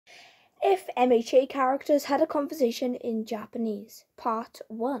If MHA characters had a conversation in Japanese, part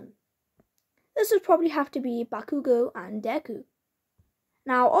 1. This would probably have to be Bakugo and Deku.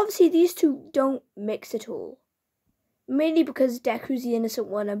 Now, obviously these two don't mix at all. Mainly because Deku's the innocent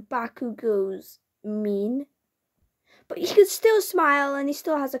one and Bakugo's mean. But he can still smile and he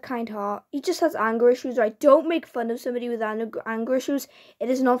still has a kind heart. He just has anger issues, right? Don't make fun of somebody with anger issues. It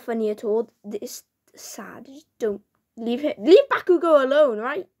is not funny at all. It's sad. Just don't leave Bakugo alone,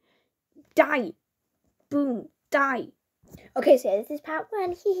 right? Die. Boom. Die. Okay, so this is part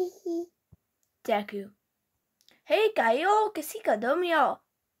 1. Deku. Hey, Kaio, que si kadomio.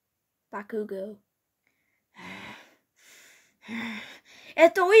 Bakugo.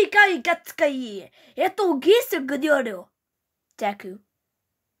 Eto ikai gatsukai. Eto gisu gudyoru. Deku.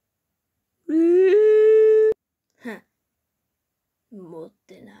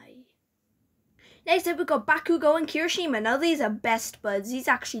 Motenai. Next up we got Bakugo and Kirishima. Now these are best buds. These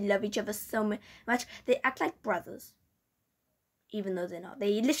actually love each other so much. They act like brothers. Even though they're not.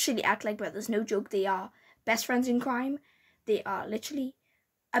 They literally act like brothers. No joke. They are best friends in crime. They are literally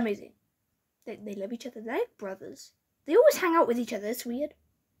amazing. They love each other. They're like brothers. They always hang out with each other. It's weird.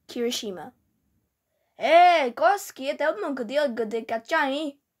 Kirishima. Hey, koski telmo kudio gude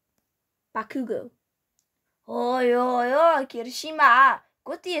kachai. Bakugo. Oi, oi, oi, Kirishima.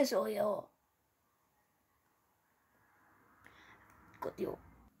 Guti eso yo. Gudio.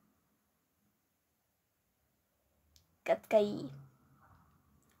 Katkai.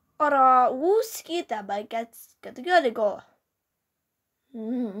 Ora, wuskita by Katgorigo.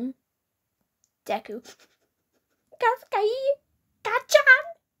 Deku. Katkai. Kachan.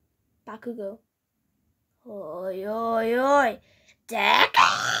 Bakugo. Oi, oi, oi.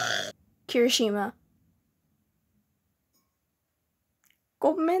 Deku. Kirishima.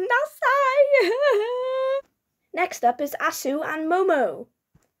 Gomendasai. Next up is Asu and Momo.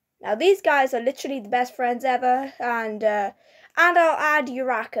 Now these guys are literally the best friends ever, and I'll add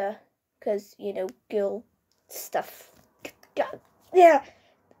Uraka, because, you know, girl stuff. Yeah,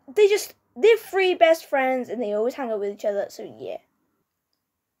 they're 3 best friends, and they always hang out with each other, so yeah.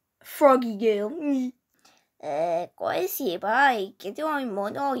 Froggy girl. Quasi bye, get on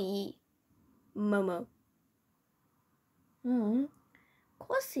monoi. Momo.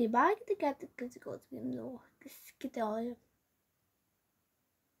 Quasi bye, get the go to him, no. Get all.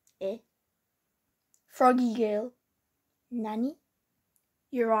 Froggy girl. Nani?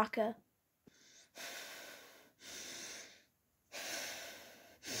 Uraka.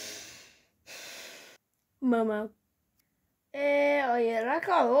 Momo.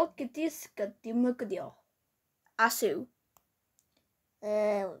 Uraka o kitis katimukadio. Asu.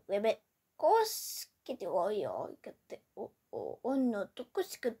 Webet. Kos kitio yo kate o no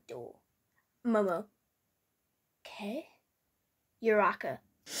tokuskatio. Momo. Okay. Uraka.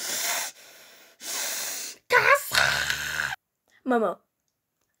 Momo.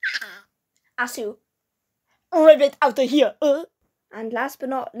 Asu. Ribbit out of here. And last but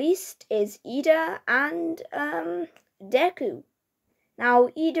not least is Ida and Deku. Now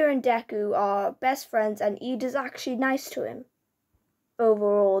Ida and Deku are best friends, and Ida's actually nice to him.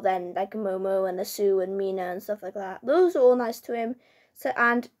 Overall, then, like Momo and Asu and Mina and stuff like that. Those are all nice to him. So,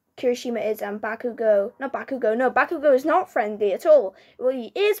 and Kirishima is, and Bakugo. Not Bakugo. No, Bakugo is not friendly at all. Well,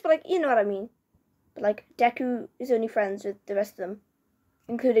 he is, but like, you know what I mean. But like, Deku is only friends with the rest of them,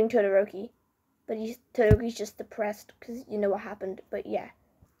 including Todoroki. But Todoroki's just depressed because you know what happened. But yeah.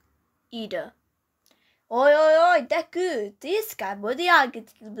 Ida. Oi, oi, oi, Deku. This guy, what do you get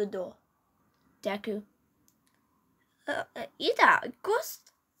to the door? Deku. Ida,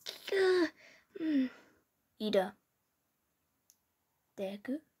 ghost. Ida.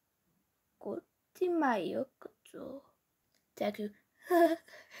 Deku. Kotimayo koto. Deku.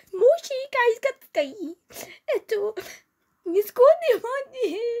 Moshi guys gatsukai.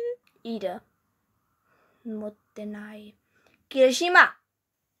 Niskonde. Ida. Mottenai. Kirishima.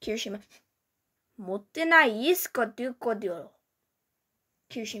 Kirishima. Mottenai iska dukodio.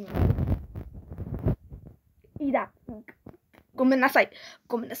 Kirishima. Ida. Gomennasai.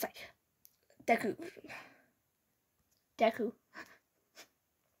 Gomennasai. Deku. Deku.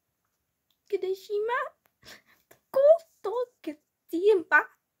 Kirishima. Koto ketimba.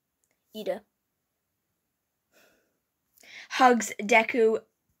 Ida. Hugs Deku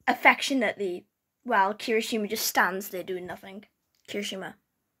affectionately while Kirishima just stands there doing nothing. Kirishima.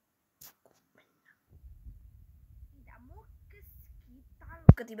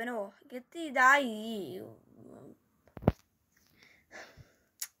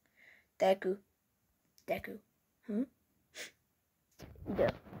 Deku. Deku.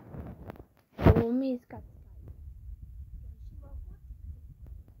 Ida.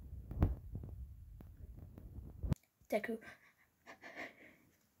 Deku.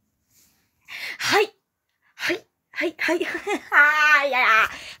 Hi. Hi. Hi. Hi. Hi.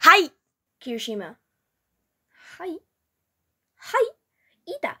 Hi. Kirishima. Hi. Hi.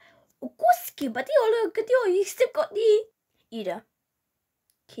 Ida. Okoski bati olo katio isekoti. Ida.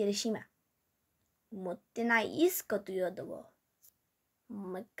 Kirishima. 持ってないすことよどを。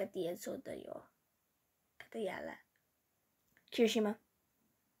もう一回やそうだよ。かやら。Kirishima.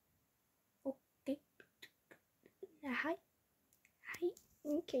 Okay. Hi. Hi.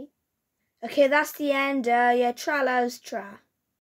 Okay. Okay, that's the end. Yeah, tra las tra.